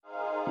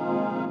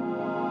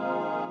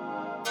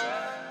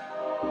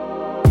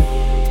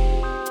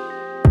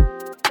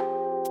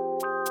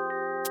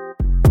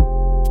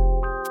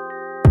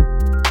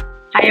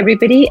Hi,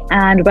 everybody,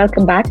 and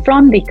welcome back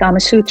from the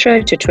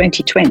KamaSutra to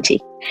 2020,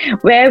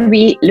 where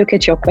we look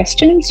at your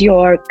questions,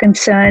 your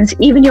concerns,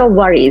 even your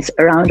worries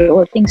around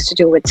all things to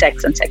do with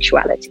sex and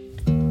sexuality.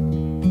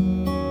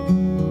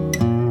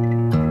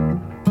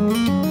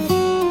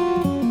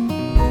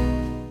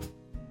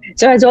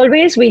 So as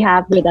always, we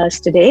have with us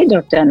today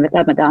Dr.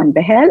 Anvita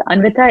Madan-Bahel.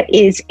 Anvita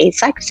is a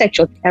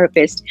psychosexual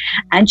therapist,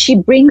 and she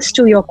brings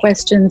to your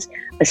questions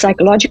a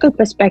psychological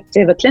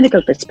perspective, a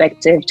clinical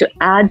perspective to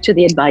add to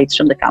the advice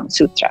from the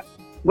KamaSutra.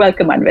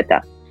 Welcome,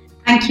 Anvita.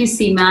 Thank you,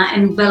 Seema,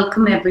 and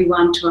welcome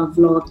everyone to our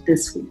vlog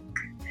this week.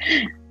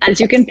 As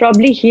you can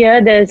probably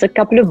hear, there's a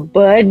couple of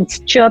birds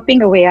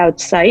chirping away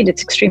outside.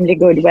 It's extremely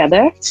good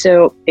weather,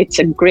 so it's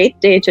a great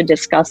day to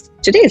discuss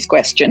today's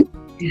question,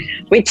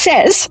 which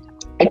says,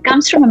 it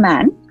comes from a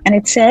man, and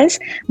it says,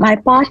 my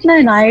partner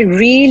and I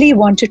really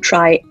want to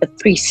try a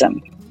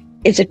threesome.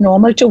 Is it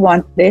normal to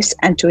want this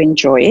and to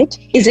enjoy it?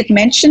 Is it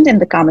mentioned in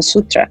the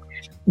KamaSutra?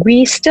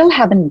 We still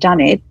haven't done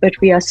it, but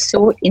we are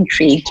so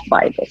intrigued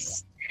by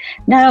this.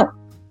 Now,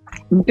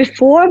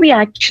 before we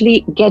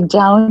actually get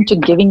down to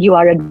giving you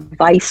our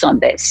advice on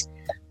this,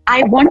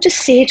 I want to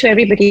say to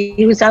everybody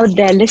who's out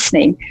there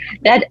listening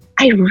that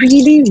I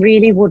really,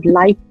 really would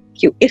like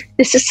you, if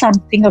this is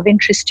something of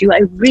interest to you,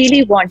 I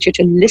really want you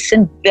to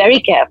listen very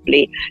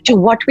carefully to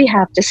what we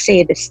have to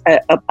say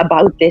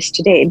about this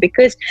today,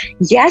 because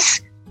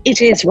yes,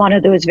 it is one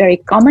of those very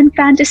common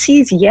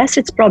fantasies. Yes,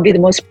 it's probably the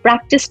most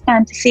practiced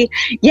fantasy.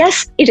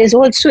 Yes, it is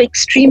also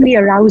extremely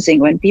arousing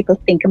when people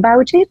think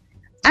about it.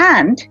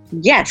 And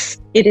yes,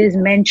 it is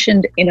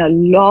mentioned in a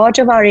lot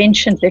of our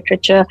ancient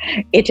literature.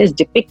 It is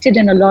depicted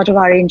in a lot of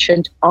our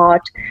ancient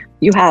art.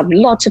 You have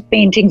lots of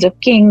paintings of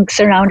kings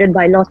surrounded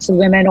by lots of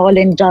women, all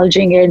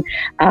indulging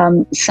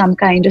in some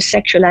kind of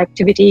sexual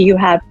activity. You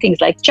have things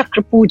like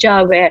Chakra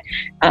Puja, where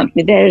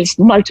there's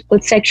multiple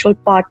sexual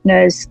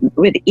partners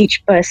with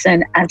each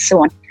person, and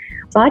so on.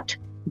 But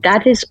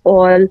that is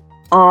all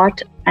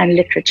art and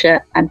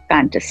literature and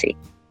fantasy.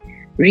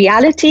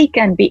 Reality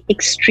can be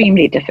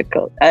extremely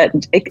difficult,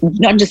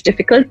 not just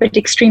difficult, but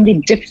extremely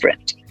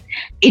different.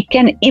 It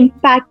can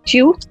impact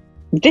you.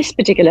 This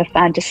particular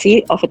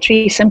fantasy of a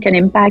threesome can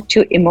impact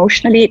you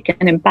emotionally, it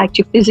can impact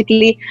you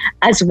physically,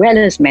 as well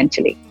as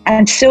mentally.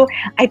 And so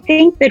I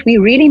think that we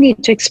really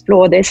need to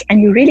explore this,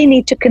 and you really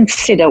need to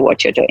consider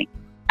what you're doing.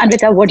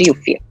 Anvita, what do you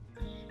feel?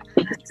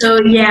 So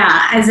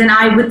yeah, as in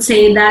I would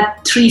say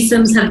that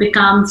threesomes have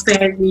become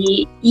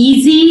fairly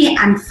easy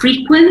and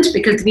frequent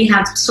because we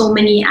have so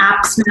many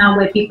apps now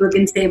where people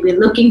can say we're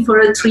looking for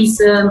a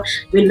threesome,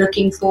 we're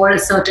looking for a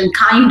certain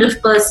kind of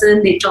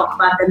person, they talk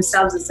about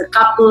themselves as a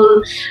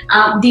couple.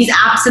 These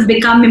apps have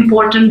become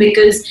important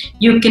because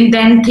you can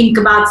then think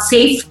about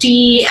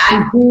safety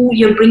and who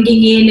you're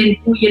bringing in and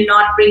who you're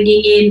not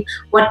bringing in,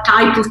 what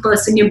type of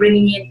person you're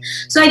bringing in.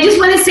 So I just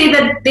want to say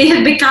that they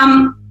have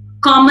become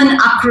common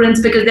occurrence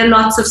because there are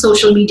lots of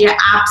social media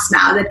apps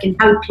now that can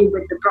help you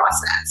with the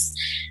process.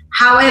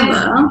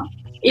 However,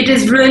 it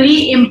is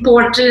really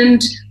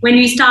important when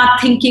we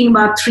start thinking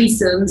about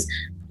threesomes,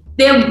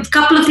 there are a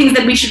couple of things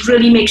that we should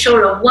really make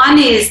sure of. One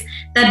is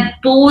that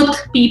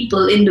both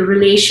people in the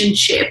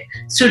relationship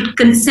should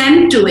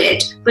consent to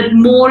it, but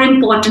more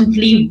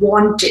importantly,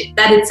 want it,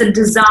 that it's a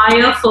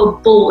desire for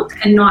both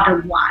and not a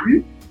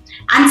one.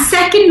 And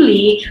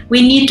secondly,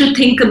 we need to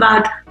think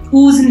about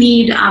whose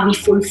need are we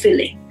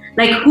fulfilling?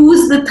 Like,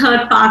 who's the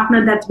third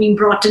partner that's being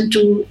brought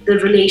into the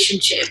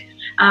relationship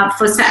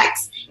for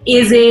sex?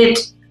 Is it,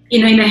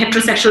 in a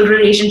heterosexual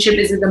relationship,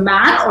 is it a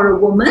man or a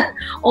woman?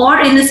 Or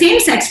in the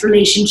same-sex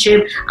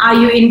relationship, are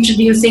you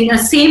introducing a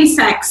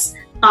same-sex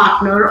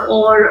partner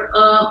or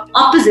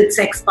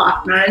opposite-sex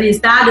partner? And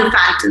is that a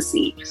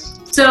fantasy?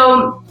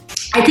 So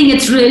I think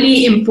it's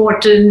really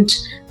important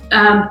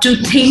to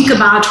think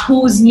about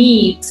whose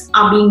needs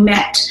are being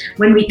met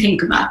when we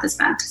think about this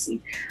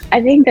fantasy.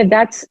 I think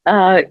that's,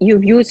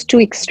 you've used two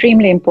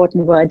extremely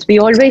important words. We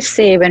always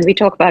say when we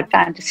talk about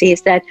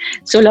fantasies that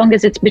so long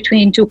as it's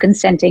between two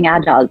consenting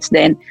adults,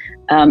 then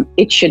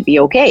it should be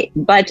okay.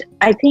 But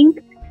I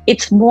think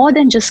it's more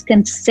than just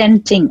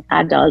consenting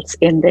adults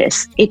in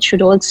this. It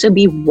should also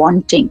be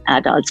wanting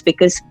adults,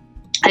 because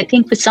I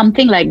think for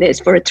something like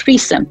this, for a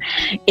threesome,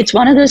 it's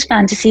one of those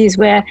fantasies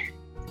where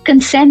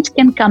consent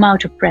can come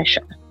out of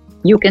pressure.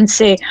 You can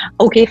say,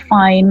 okay,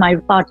 fine, my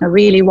partner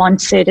really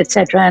wants it,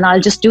 etc., and I'll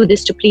just do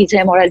this to please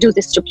him, or I'll do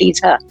this to please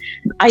her.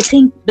 I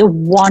think the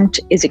want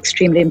is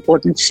extremely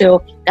important.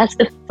 So that's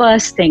the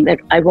first thing that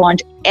I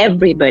want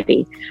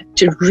everybody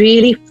to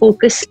really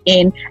focus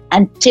in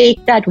and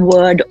take that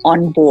word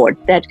on board,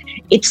 that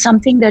it's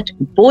something that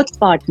both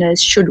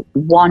partners should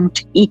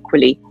want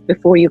equally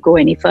before you go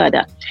any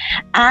further.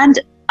 And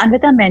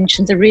Anvita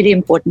mentions a really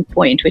important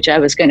point, which I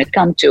was going to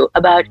come to,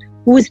 about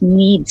whose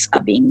needs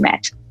are being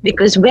met.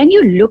 Because when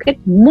you look at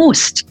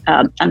most,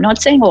 I'm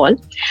not saying all,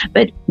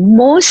 but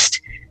most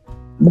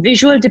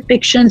visual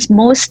depictions,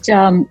 most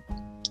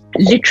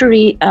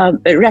literary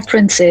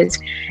references,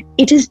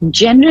 it is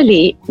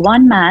generally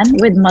one man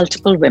with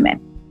multiple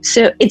women.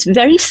 So it's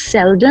very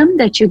seldom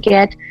that you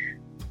get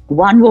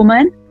one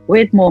woman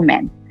with more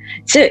men.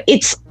 So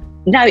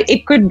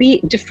it could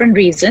be different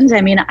reasons.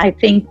 I mean, I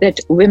think that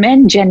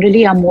women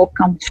generally are more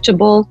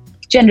comfortable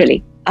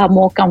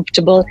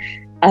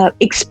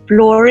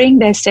exploring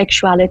their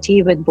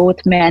sexuality with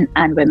both men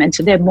and women.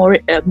 So they're more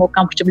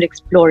comfortable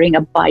exploring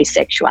a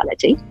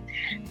bisexuality.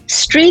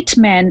 Straight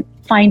men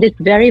find it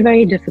very,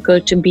 very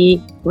difficult to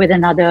be with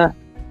another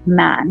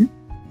man,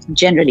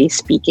 generally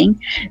speaking.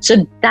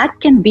 So that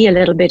can be a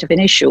little bit of an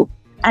issue.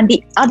 And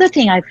the other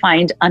thing I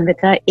find,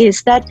 Anvita,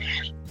 is that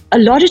a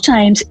lot of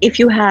times if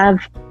you have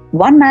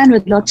one man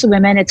with lots of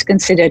women, it's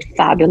considered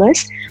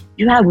fabulous.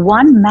 You have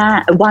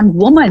one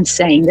woman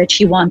saying that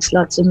she wants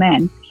lots of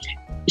men,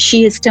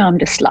 she is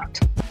termed a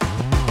slut.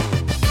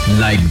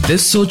 Like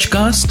this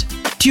Sochcast?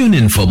 Tune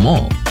in for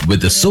more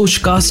with the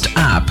Sochcast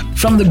app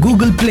from the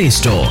Google Play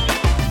Store.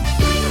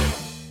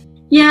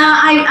 Yeah,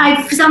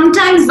 I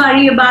sometimes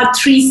worry about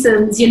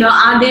threesomes.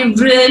 Are they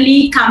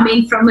really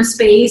coming from a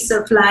space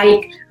of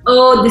like,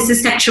 oh, this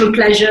is sexual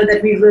pleasure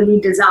that we really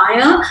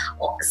desire?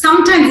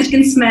 Sometimes it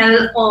can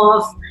smell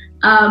of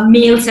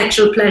male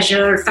sexual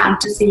pleasure,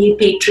 fantasy,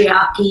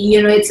 patriarchy.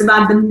 It's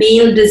about the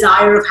male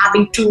desire of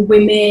having two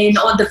women,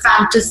 or the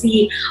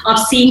fantasy of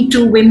seeing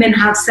two women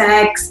have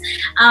sex.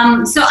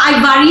 So I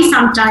worry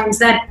sometimes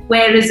that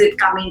where is it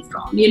coming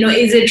from?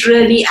 Is it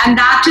really? And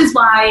that is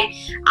why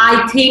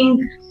I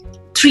think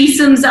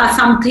threesomes are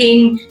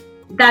something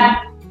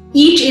that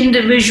each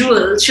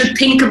individual should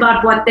think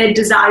about what their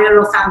desire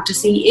or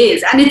fantasy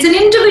is. And it's an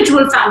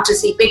individual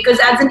fantasy, because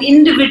as an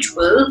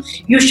individual,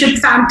 you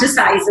should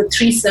fantasize a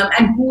threesome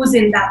and who's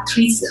in that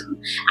threesome.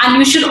 And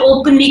you should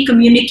openly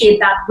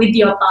communicate that with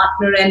your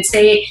partner and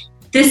say,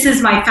 this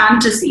is my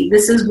fantasy.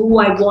 This is who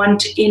I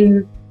want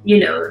in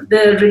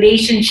the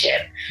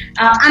relationship.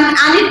 And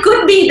it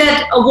could be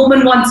that a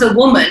woman wants a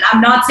woman.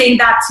 I'm not saying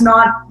that's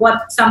not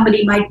what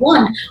somebody might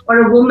want,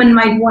 or a woman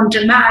might want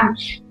a man,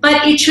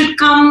 but it should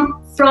come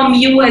from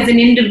you as an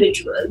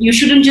individual. You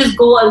shouldn't just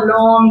go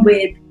along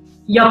with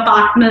your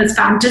partner's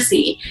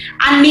fantasy.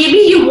 And maybe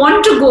you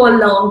want to go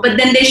along, but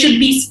then there should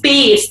be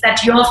space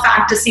that your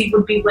fantasy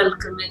would be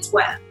welcome as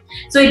well.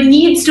 So it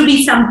needs to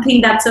be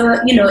something that's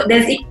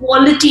there's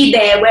equality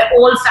there where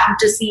all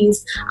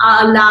fantasies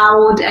are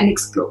allowed and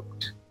explored.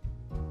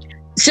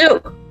 So,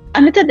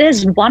 Anvita,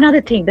 there's one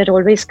other thing that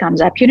always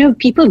comes up.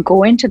 People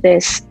go into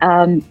this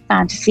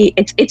fantasy.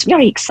 It's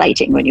very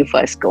exciting when you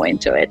first go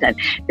into it, and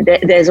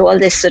there's all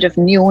this sort of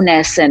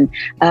newness, and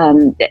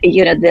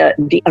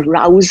the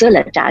arousal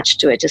attached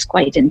to it is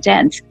quite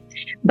intense.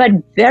 But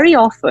very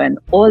often,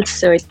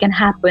 also, it can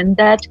happen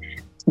that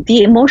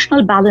the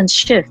emotional balance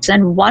shifts,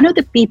 and one of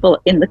the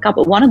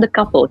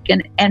couple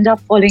can end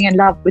up falling in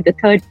love with the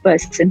third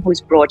person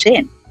who's brought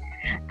in.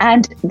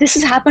 And this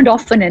has happened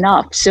often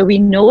enough. So we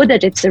know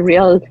that it's a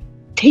real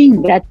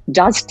thing that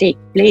does take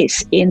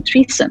place in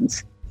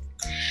threesomes.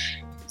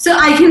 So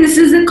I think this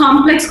is a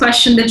complex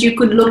question that you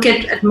could look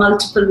at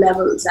multiple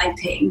levels, I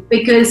think,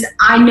 because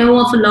I know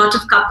of a lot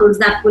of couples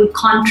that will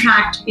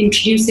contract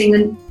introducing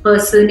a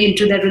person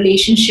into their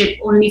relationship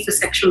only for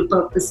sexual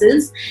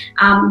purposes.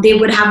 They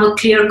would have a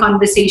clear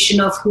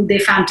conversation of who they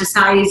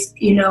fantasize,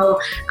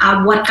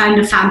 what kind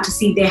of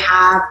fantasy they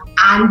have,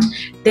 and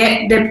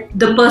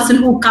the person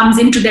who comes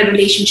into their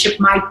relationship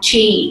might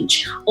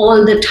change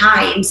all the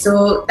time,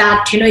 so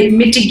that it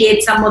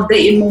mitigates some of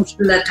the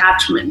emotional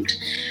attachment.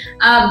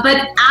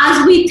 But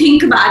as we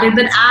think about it,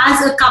 but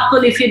as a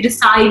couple, if you're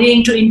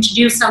deciding to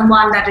introduce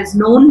someone that is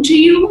known to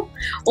you,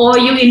 or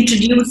you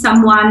introduce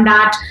someone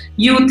that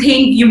you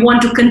think you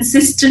want to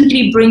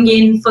consistently bring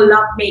in for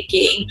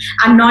lovemaking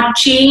and not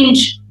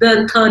change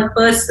the third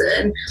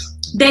person,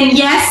 then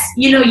yes,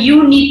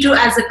 you need to,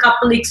 as a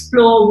couple,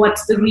 explore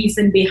what's the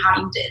reason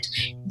behind it.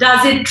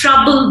 Does it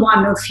trouble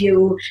one of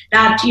you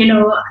that,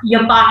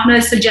 your partner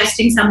is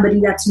suggesting somebody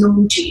that's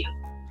known to you?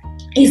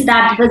 Does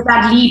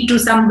that lead to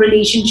some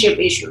relationship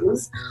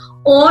issues?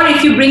 Or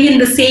if you bring in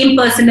the same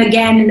person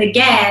again and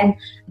again,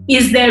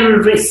 is there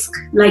a risk,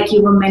 like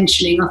you were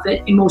mentioning, of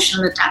it,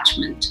 emotional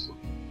attachment?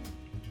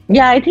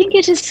 Yeah, I think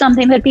it is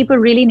something that people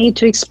really need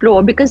to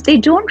explore, because they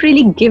don't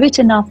really give it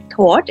enough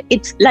thought.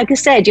 It's like I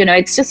said,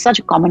 it's just such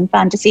a common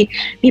fantasy.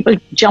 People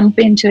jump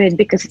into it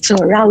because it's so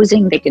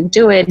arousing. They can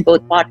do it.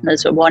 Both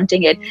partners are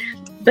wanting it.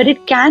 But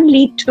it can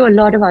lead to a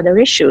lot of other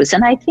issues.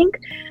 And I think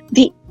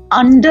the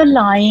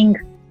underlying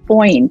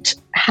point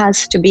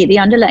has to be,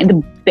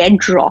 the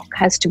bedrock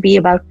has to be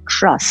about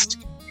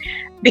trust.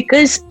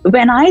 Because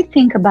when I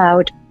think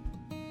about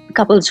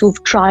couples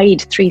who've tried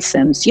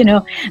threesomes,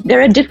 there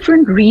are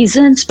different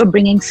reasons for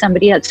bringing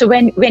somebody else. So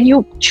when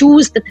you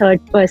choose the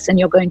third person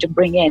you're going to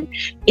bring in,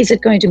 is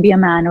it going to be a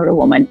man or a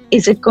woman?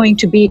 Is it going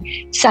to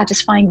be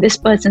satisfying this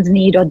person's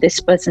need or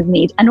this person's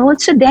need? And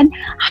also then,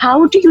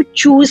 how do you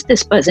choose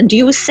this person? Do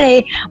you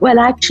say, well,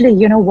 actually,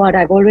 you know what,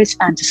 I've always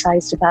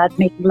fantasized about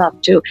making love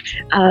to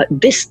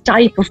this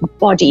type of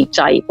body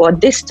type, or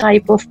this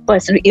type of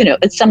person,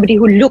 it's somebody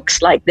who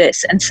looks like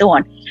this, and so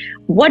on.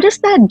 What does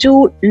that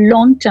do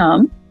long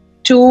term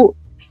to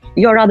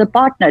your other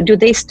partner? Do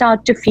they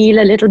start to feel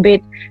a little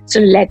bit so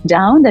let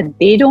down that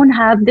they don't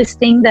have this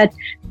thing that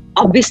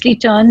obviously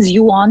turns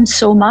you on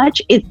so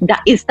much?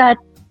 Is that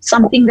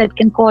something that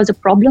can cause a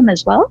problem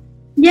as well?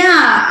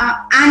 Yeah,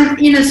 and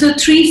so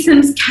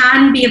threesomes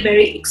can be a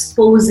very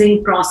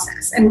exposing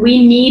process, and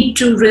we need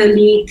to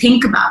really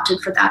think about it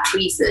for that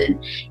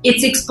reason.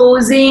 It's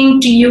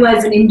exposing to you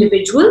as an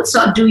individual.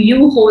 So do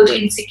you hold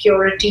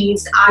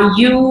insecurities? Are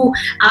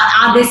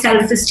there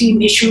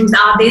self-esteem issues?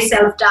 Are there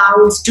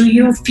self-doubts? Do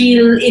you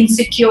feel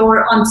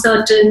insecure on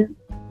certain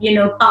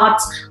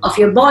parts of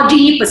your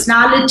body,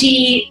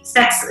 personality,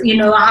 sex, how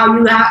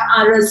you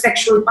are a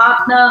sexual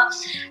partner.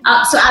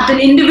 So at an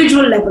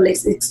individual level,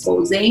 it's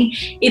exposing.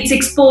 It's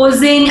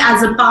exposing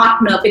as a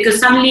partner, because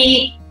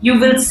suddenly you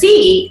will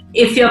see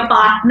if your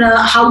partner,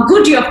 how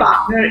good your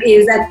partner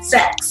is at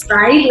sex,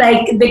 right?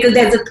 Like, because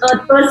there's a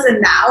third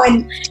person now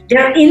and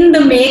they're in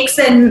the mix,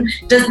 and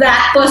does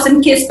that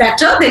person kiss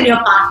better than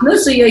your partner?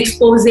 So you're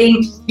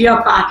exposing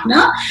your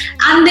partner,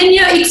 and then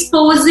you're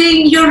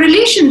exposing your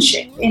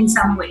relationship in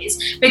some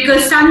ways,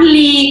 because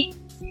suddenly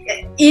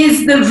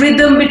is the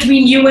rhythm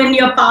between you and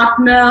your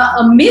partner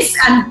amiss,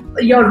 and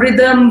your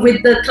rhythm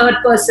with the third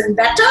person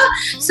better?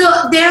 So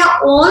there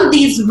are all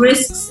these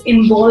risks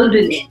involved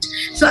in it.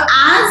 So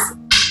as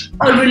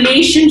a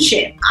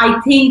relationship,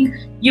 I think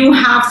you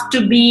have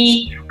to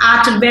be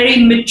at a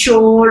very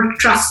mature,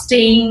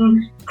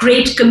 trusting,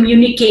 great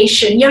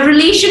communication. Your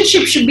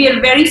relationship should be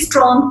a very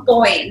strong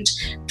point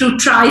to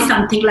try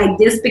something like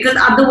this, because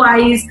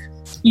otherwise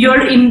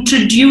you're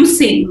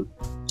introducing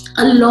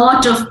a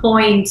lot of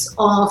points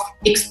of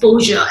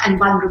exposure and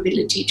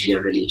vulnerability to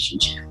your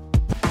relationship.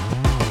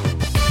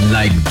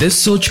 Like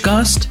this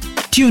Sochcast?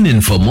 Tune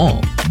in for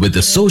more with the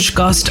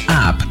Sochcast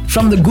app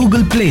from the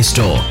Google Play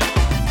Store.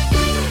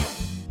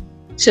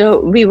 So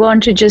we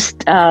want to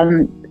just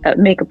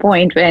make a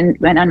point when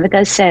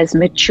Anvita says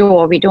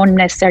mature, we don't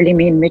necessarily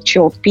mean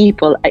mature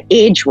people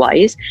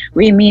age-wise.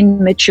 We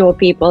mean mature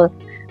people,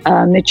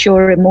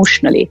 mature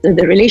emotionally.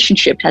 The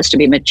relationship has to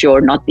be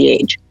mature, not the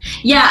age.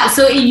 Yeah,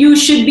 so you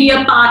should be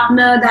a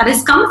partner that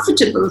is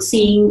comfortable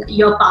seeing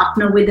your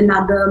partner with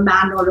another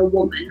man or a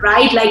woman,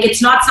 right? Like,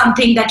 it's not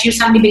something that you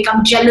suddenly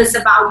become jealous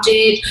about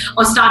it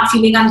or start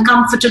feeling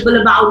uncomfortable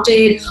about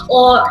it,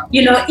 or,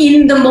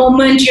 in the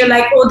moment you're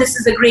like, oh, this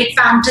is a great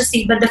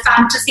fantasy, but the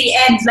fantasy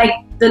ends, like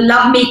the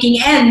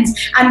lovemaking ends,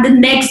 and the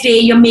next day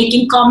you're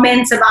making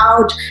comments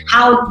about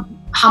how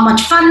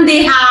much fun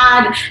they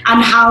had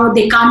and how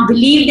they can't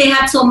believe they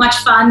had so much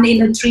fun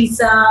in a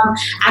threesome,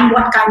 and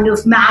what kind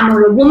of man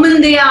or a woman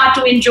they are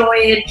to enjoy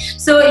it.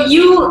 So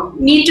you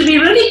need to be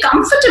really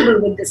comfortable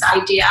with this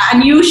idea,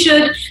 and you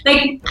should,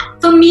 like,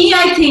 for me,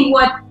 I think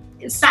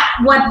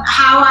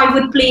how I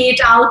would play it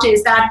out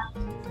is that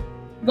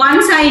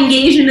once I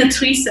engage in a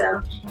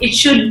threesome, it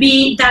should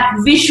be that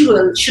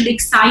visual should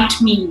excite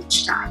me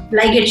each time.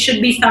 Like, it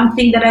should be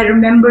something that I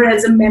remember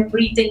as a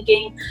memory,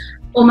 thinking,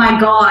 oh my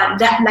God,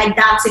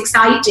 that's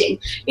exciting.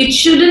 It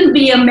shouldn't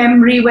be a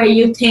memory where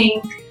you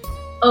think,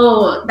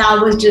 oh,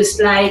 that was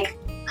just like,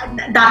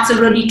 that's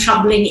a really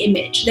troubling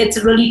image. That's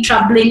a really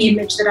troubling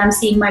image that I'm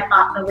seeing my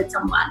partner with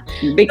someone.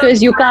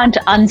 Because you can't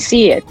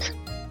unsee it.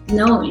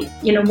 No,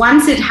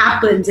 once it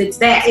happens, it's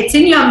there. It's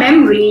in your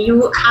memory.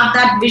 You have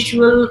that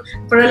visual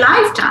for a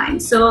lifetime.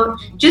 So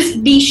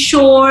just be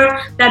sure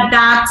that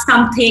that's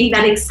something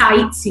that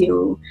excites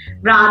you,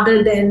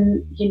 rather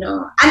than,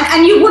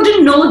 and you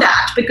wouldn't know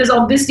that, because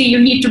obviously you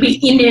need to be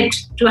in it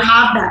to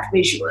have that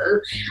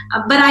visual.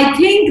 But I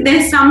think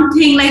there's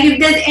something like, if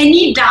there's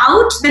any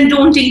doubt, then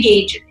don't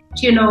engage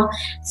in it.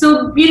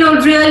 So,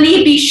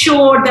 really be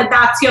sure that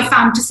that's your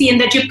fantasy and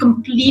that you're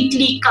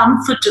completely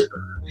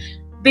comfortable.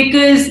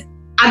 Because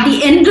at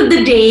the end of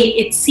the day,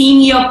 it's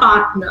seeing your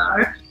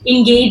partner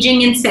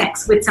engaging in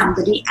sex with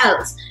somebody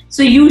else.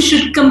 So you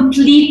should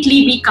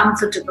completely be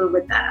comfortable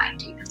with that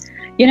idea.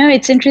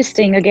 It's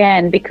interesting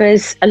again,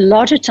 because a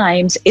lot of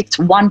times it's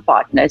one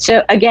partner.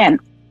 So again,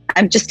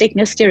 I'm just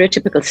taking a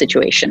stereotypical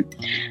situation.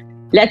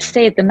 Let's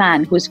say the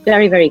man who's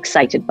very, very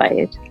excited by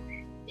it,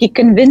 he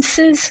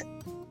convinces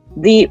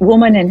the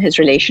woman in his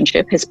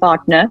relationship, his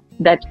partner,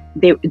 that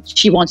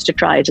she wants to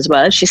try it as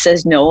well. She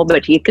says no,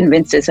 but he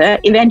convinces her.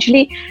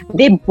 Eventually,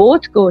 they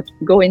both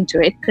go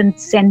into it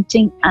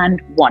consenting and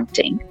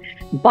wanting.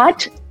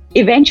 But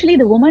eventually,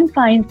 the woman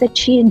finds that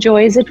she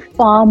enjoys it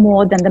far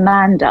more than the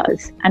man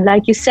does. And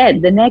like you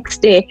said, the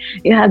next day,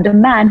 you have the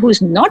man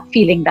who's not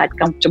feeling that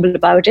comfortable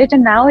about it,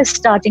 and now is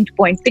starting to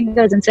point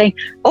fingers and saying,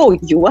 oh,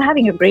 you were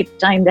having a great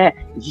time there.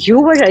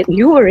 You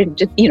were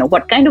into,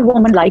 what kind of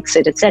woman likes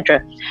it,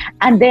 etc.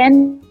 And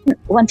then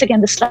once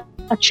again, the slut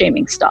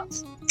shaming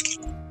starts.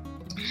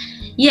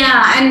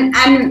 Yeah,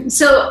 and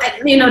so,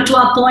 to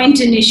our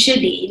point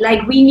initially,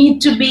 like, we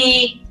need to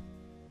be,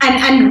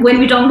 and when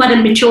we talk about a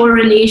mature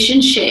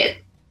relationship,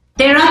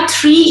 there are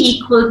 3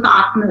 equal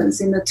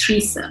partners in a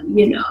threesome.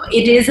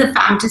 It is a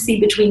fantasy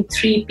between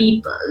 3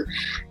 people,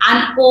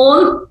 and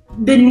all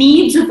the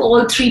needs of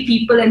all 3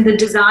 people and the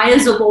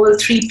desires of all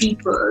 3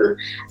 people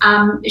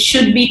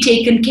should be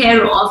taken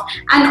care of.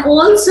 And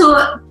also,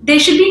 there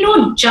should be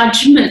no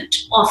judgment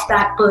of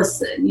that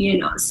person,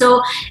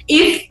 So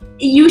if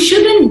you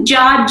shouldn't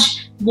judge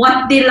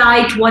what they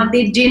liked, what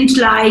they didn't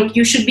like,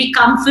 you should be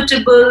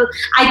comfortable.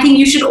 I think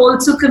you should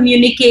also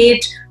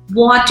communicate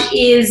what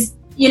is,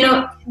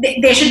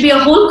 there should be a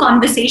whole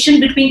conversation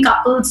between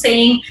couples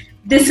saying,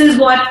 this is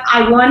what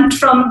I want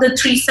from the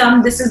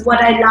threesome, this is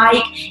what I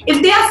like.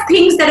 If there are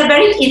things that are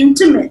very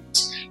intimate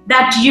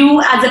that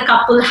you as a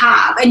couple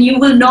have, and you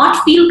will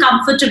not feel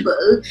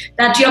comfortable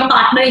that your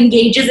partner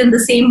engages in the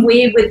same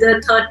way with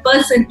the third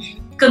person,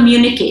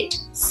 communicate.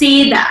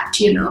 Say that,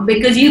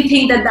 because you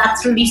think that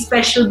that's really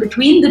special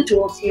between the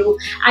 2 of you,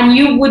 and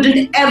you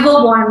wouldn't ever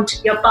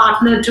want your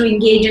partner to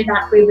engage in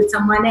that way with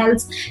someone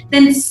else,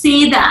 then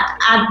say that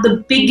at the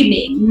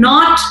beginning,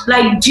 not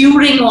like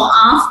during or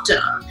after.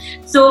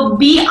 So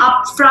be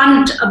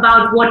upfront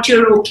about what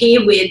you're okay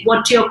with,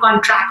 what you're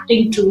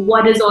contracting to,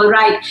 what is all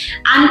right.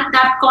 And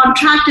that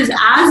contract is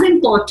as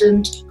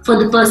important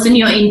for the person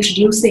you're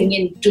introducing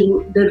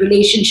into the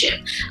relationship.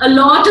 A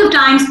lot of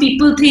times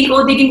people think,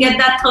 they can get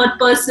that third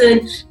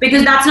person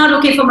because that's not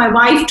okay for my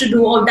wife to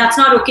do, or that's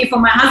not okay for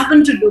my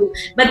husband to do.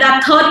 But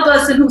that third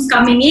person who's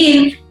coming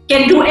in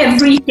can do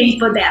everything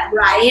for them,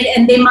 right?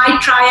 And they might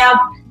try out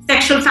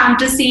sexual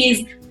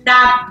fantasies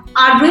that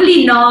are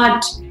really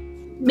not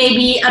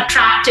maybe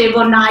attractive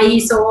or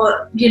nice,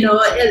 or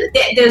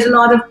there's a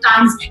lot of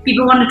times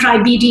people want to try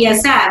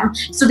BDSM,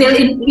 so they'll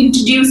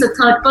introduce a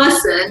third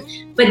person,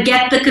 but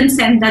get the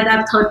consent that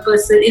that third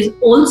person is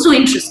also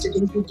interested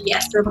in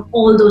BDSM,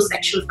 all those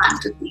sexual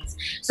fantasies.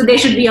 So there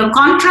should be a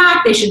contract,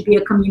 there should be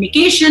a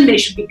communication, there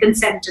should be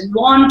consent and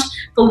want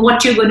for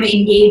what you're going to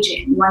engage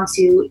in once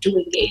you do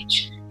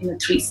engage in a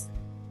threesome.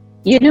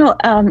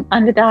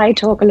 Anvita, I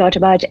talk a lot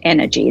about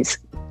energies.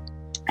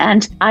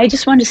 And I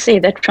just want to say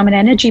that from an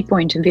energy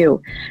point of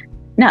view,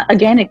 now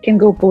again, it can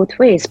go both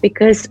ways,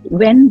 because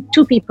when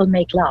 2 people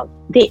make love,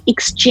 they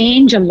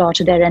exchange a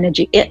lot of their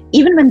energy.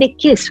 Even when they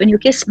kiss, when you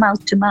kiss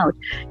mouth to mouth,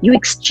 you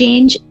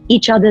exchange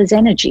each other's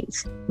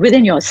energies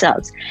within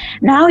yourselves.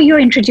 Now you're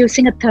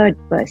introducing a third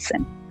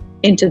person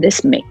into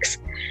this mix.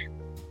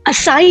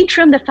 Aside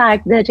from the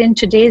fact that in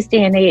today's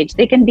day and age,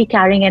 they can be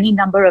carrying any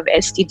number of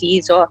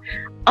STDs or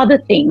other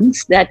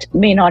things that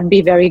may not be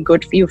very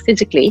good for you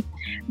physically,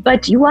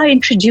 but you are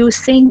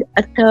introducing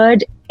a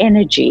third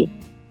energy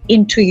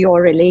into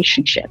your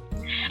relationship.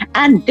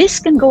 And this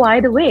can go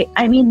either way.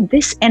 I mean,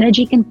 this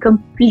energy can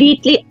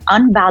completely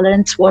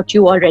unbalance what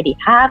you already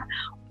have,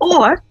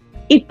 or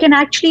it can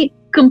actually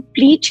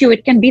complete you.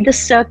 It can be the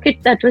circuit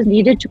that was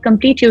needed to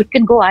complete you. It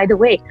can go either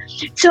way.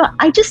 So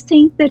I just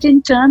think that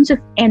in terms of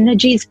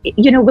energies,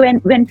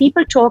 when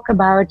people talk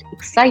about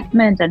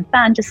excitement and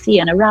fantasy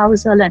and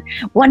arousal and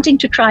wanting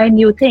to try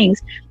new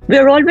things,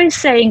 we're always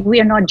saying we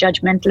are not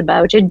judgmental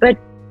about it. But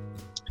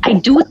I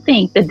do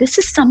think that this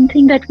is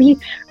something that we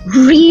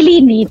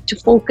really need to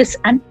focus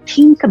and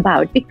think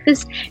about,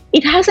 because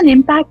it has an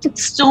impact at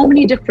so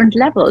many different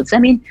levels. I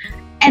mean,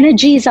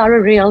 energies are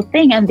a real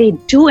thing, and they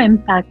do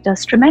impact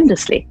us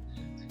tremendously.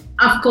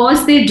 Of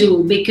course they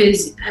do,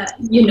 because,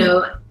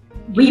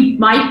 we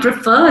might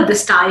prefer the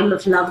style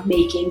of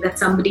lovemaking that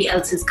somebody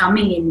else is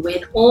coming in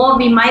with, or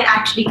we might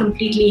actually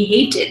completely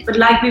hate it. But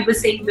like we were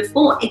saying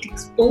before, it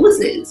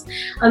exposes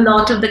a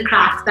lot of the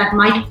cracks that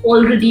might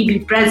already be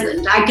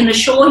present. I can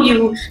assure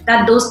you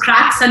that those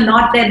cracks are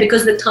not there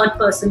because the third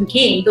person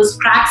came. Those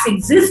cracks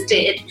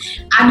existed,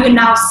 and you're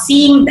now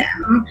seeing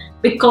them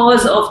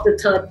because of the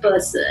third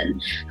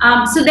person.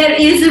 So there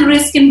is a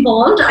risk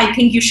involved. I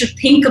think you should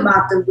think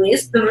about the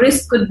risk. The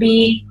risk could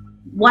be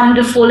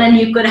wonderful, and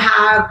you could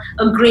have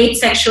a great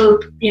sexual,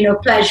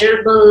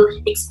 pleasurable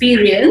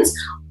experience,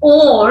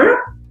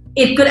 or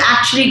it could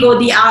actually go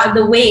the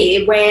other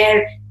way,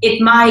 where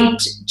it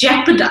might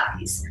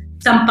jeopardize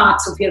some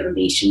parts of your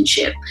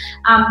relationship.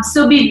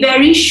 So be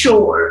very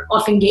sure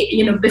of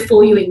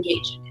before you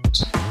engage in it.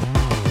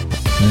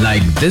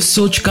 Like this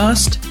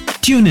Sochcast?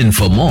 Tune in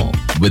for more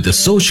with the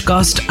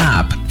Sochcast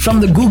app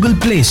from the Google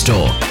Play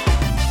Store.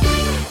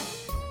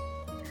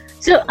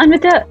 So,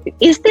 Anvita,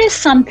 is there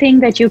something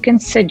that you can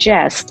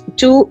suggest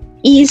to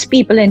ease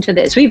people into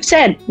this? We've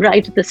said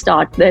right at the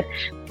start that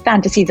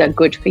fantasies are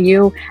good for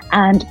you,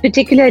 and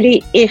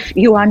particularly if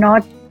you are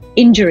not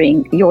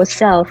injuring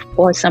yourself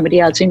or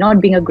somebody else, you're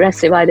not being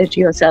aggressive either to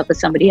yourself or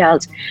somebody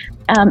else,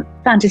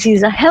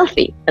 fantasies are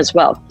healthy as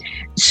well.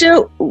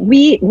 So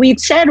we've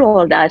said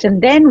all that,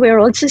 and then we're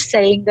also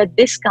saying that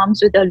this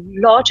comes with a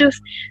lot of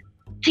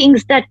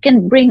things that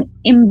can bring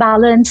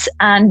imbalance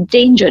and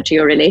danger to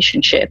your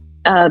relationship.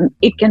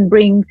 It can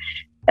bring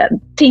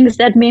things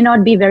that may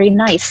not be very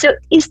nice. So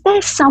is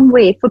there some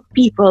way for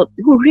people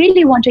who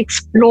really want to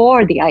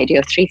explore the idea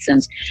of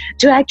threesomes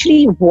to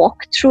actually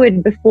walk through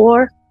it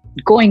before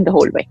going the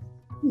whole way?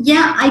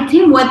 Yeah, I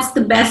think what's the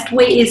best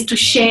way is to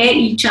share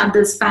each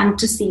other's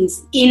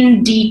fantasies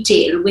in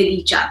detail with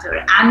each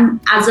other. And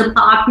as a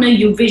partner,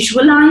 you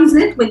visualize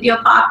it with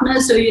your partner.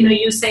 So,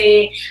 you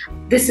say,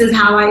 this is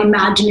how I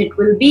imagine it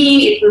will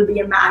be. It will be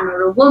a man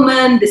or a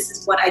woman. This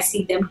is what I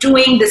see them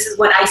doing. This is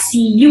what I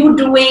see you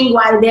doing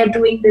while they're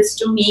doing this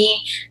to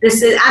me.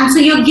 And so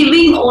you're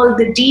giving all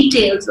the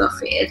details of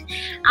it.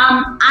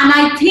 And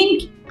I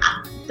think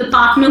the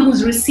partner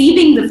who's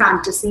receiving the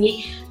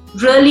fantasy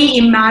really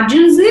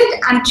imagines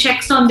it and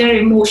checks on their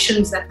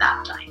emotions at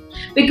that time.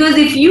 Because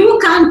if you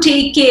can't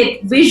take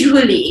it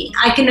visually,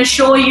 I can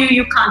assure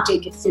you can't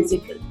take it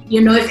physically.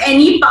 If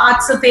any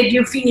parts of it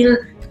you feel,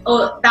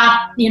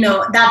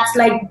 that's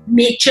like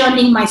me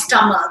churning my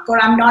stomach,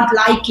 or I'm not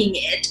liking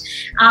it,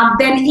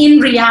 then in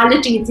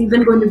reality it's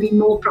even going to be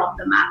more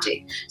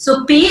problematic.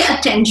 So pay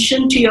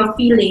attention to your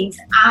feelings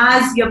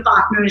as your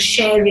partner is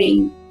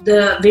sharing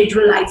the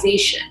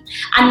visualization.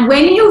 And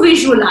when you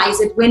visualize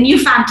it, when you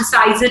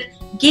fantasize it,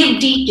 give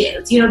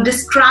details,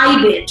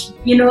 describe it,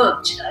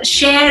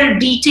 share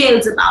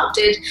details about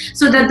it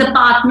so that the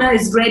partner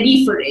is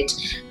ready for it.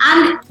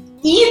 And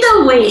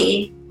either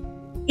way,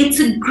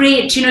 it's a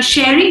great,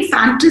 sharing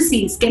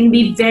fantasies can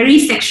be very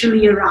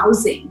sexually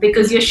arousing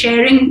because you're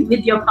sharing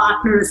with your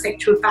partner a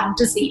sexual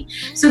fantasy.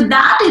 So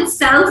that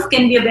itself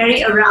can be a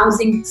very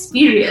arousing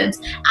experience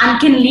and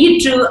can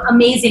lead to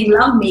amazing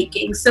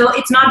lovemaking. So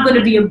it's not going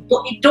to be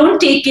don't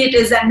take it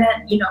as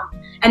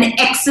an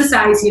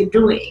exercise you're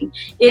doing.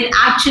 It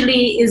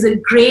actually is a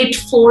great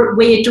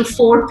way to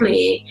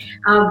foreplay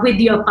with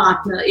your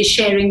partner, is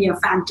sharing your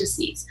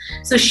fantasies.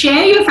 So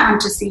share your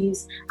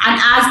fantasies, and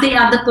as the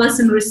other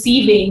person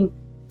receiving,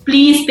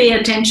 please pay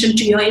attention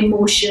to your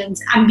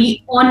emotions and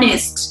be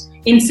honest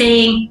in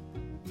saying,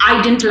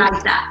 I didn't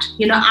like that.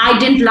 I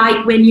didn't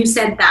like when you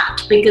said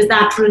that because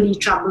that really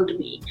troubled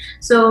me.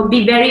 So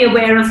be very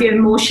aware of your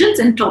emotions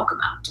and talk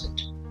about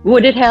it.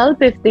 Would it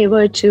help if they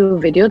were to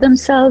video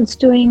themselves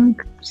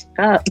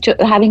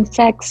having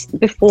sex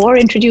before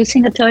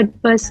introducing a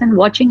third person,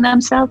 watching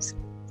themselves?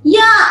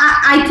 Yeah,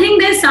 I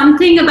think there's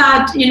something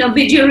about,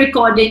 video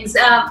recordings.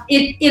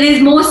 It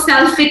is more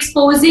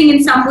self-exposing.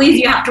 In some ways,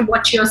 you have to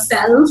watch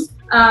yourself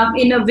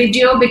in a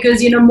video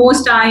because,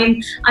 most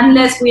time,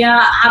 unless we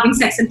are having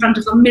sex in front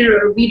of a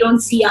mirror, we don't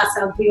see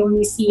ourselves. We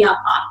only see our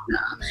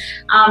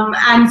partner.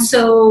 And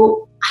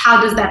so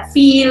how does that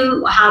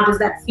feel? How does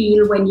that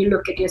feel when you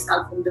look at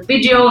yourself in the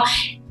video?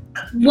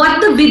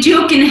 What the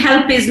video can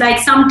help is, like,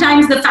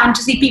 sometimes the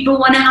fantasy, people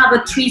want to have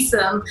a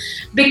threesome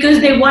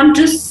because they want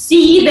to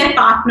see their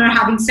partner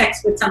having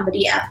sex with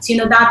somebody else.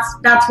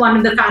 That's one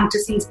of the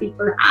fantasies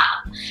people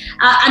have.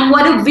 And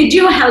what a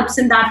video helps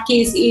in that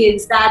case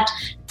is that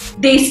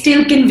they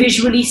still can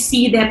visually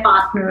see their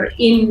partner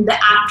in the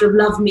act of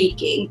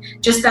lovemaking,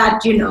 just that,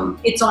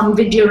 it's on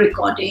video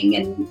recording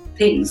and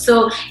things.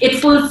 So it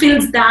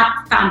fulfills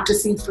that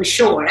fantasy for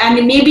sure. And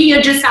maybe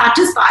you're just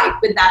satisfied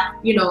with that,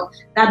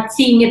 that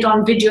seeing it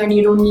on video, and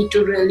you don't need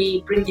to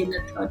really bring in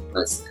a third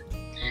person.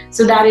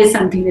 So that is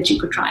something that you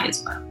could try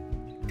as well.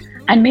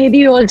 And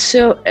maybe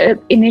also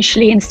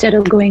initially, instead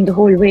of going the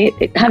whole way,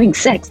 having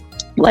sex,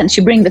 once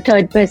you bring the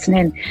third person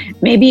in,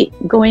 maybe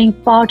going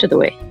part of the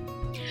way.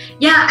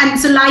 Yeah, and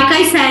so like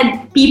I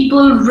said,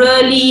 people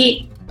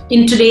really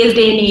in today's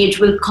day and age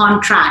will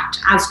contract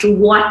as to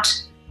what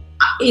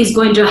is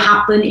going to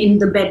happen in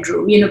the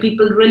bedroom.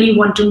 People really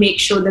want to make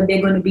sure that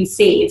they're going to be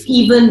safe,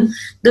 even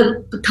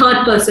the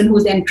third person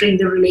who's entering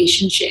the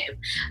relationship.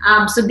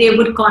 So they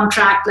would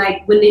contract,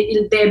 like, will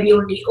there be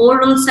only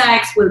oral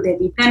sex? Will there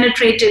be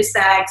penetrative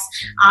sex?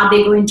 Are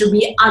there going to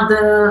be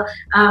other,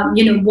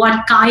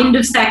 what kind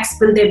of sex?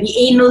 Will there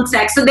be anal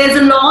sex? So there's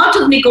a lot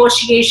of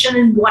negotiation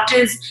in what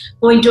is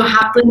going to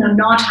happen or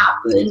not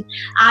happen.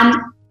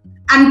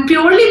 And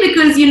purely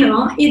because,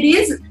 it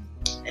is,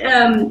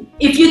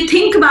 if you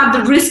think about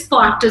the risk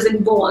factors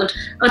involved,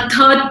 a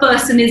third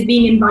person is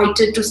being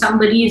invited to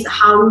somebody's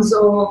house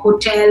or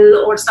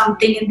hotel or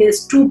something, and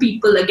there's two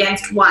people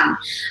against one.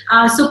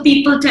 So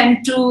people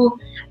tend to,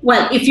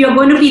 if you're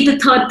going to be the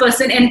third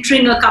person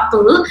entering a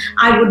couple,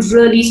 I would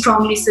really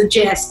strongly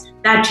suggest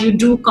that you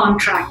do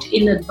contract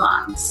in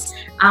advance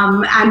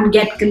and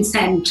get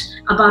consent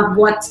about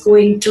what's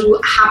going to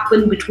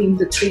happen between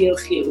the three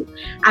of you.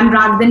 And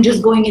rather than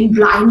just going in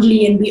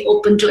blindly and be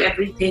open to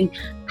everything,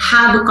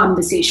 have a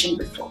conversation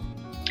before.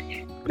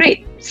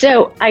 Great.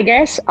 So I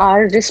guess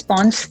our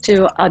response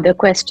to the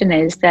question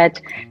is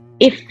that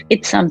if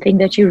it's something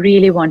that you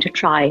really want to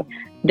try,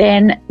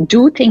 then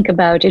do think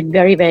about it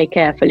very, very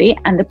carefully.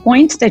 And the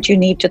points that you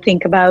need to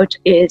think about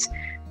is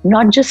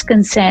not just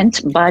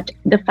consent, but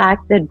the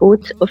fact that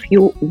both of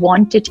you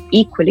want it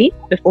equally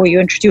before you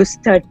introduce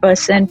the third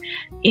person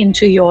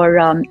into your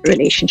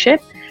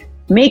relationship.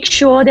 Make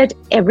sure that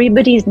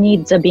everybody's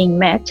needs are being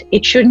met.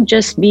 It shouldn't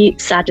just be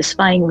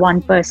satisfying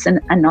one person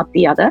and not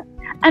the other.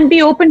 And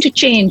be open to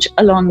change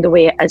along the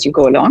way as you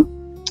go along.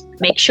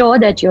 Make sure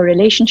that your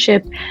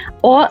relationship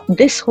or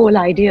this whole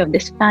idea of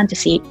this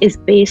fantasy is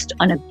based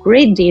on a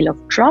great deal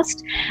of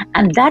trust,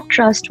 and that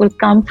trust will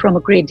come from a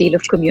great deal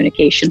of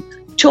communication.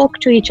 talk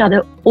to each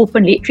other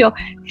openly. If you're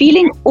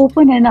feeling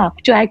open enough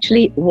to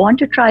actually want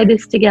to try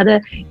this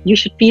together, you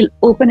should feel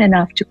open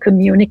enough to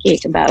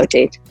communicate about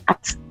it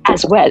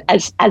as well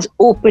as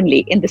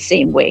openly in the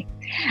same way.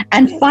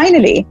 And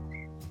finally,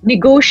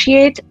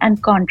 negotiate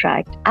and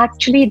contract.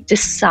 Actually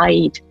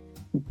decide.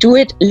 Do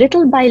it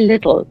little by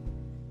little.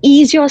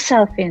 Ease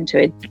yourself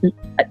into it.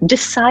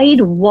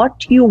 Decide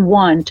what you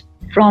want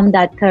from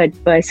that third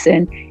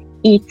person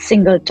each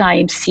single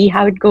time. See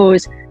how it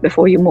goes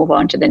before you move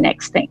on to the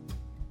next thing.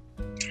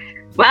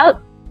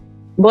 Well,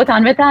 both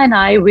Anvita and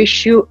I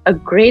wish you a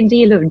great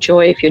deal of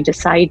joy if you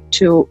decide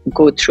to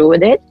go through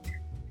with it.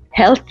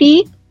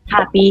 Healthy,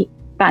 happy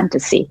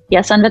fantasy.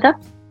 Yes, Anvita?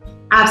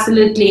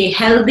 Absolutely.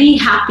 Healthy,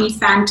 happy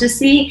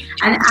fantasy.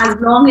 And as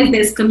long as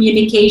there's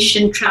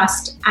communication,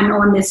 trust, and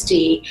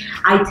honesty,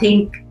 I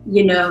think,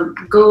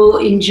 go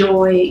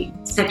enjoy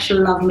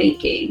sexual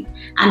lovemaking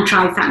and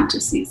try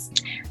fantasies.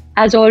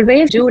 As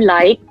always, do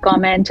like,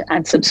 comment,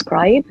 and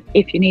subscribe.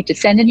 If you need to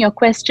send in your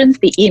questions,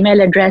 the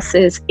email address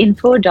is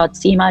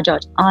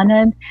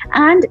info.seema.anand.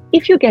 And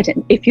if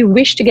you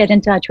wish to get in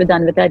touch with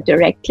Anvita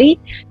directly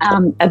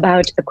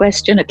about a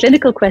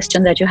clinical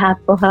question that you have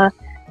for her,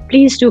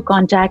 please do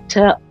contact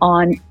her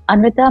on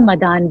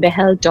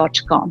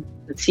anvitamadanbahel.com.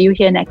 We'll see you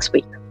here next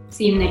week.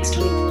 See you next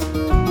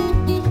week.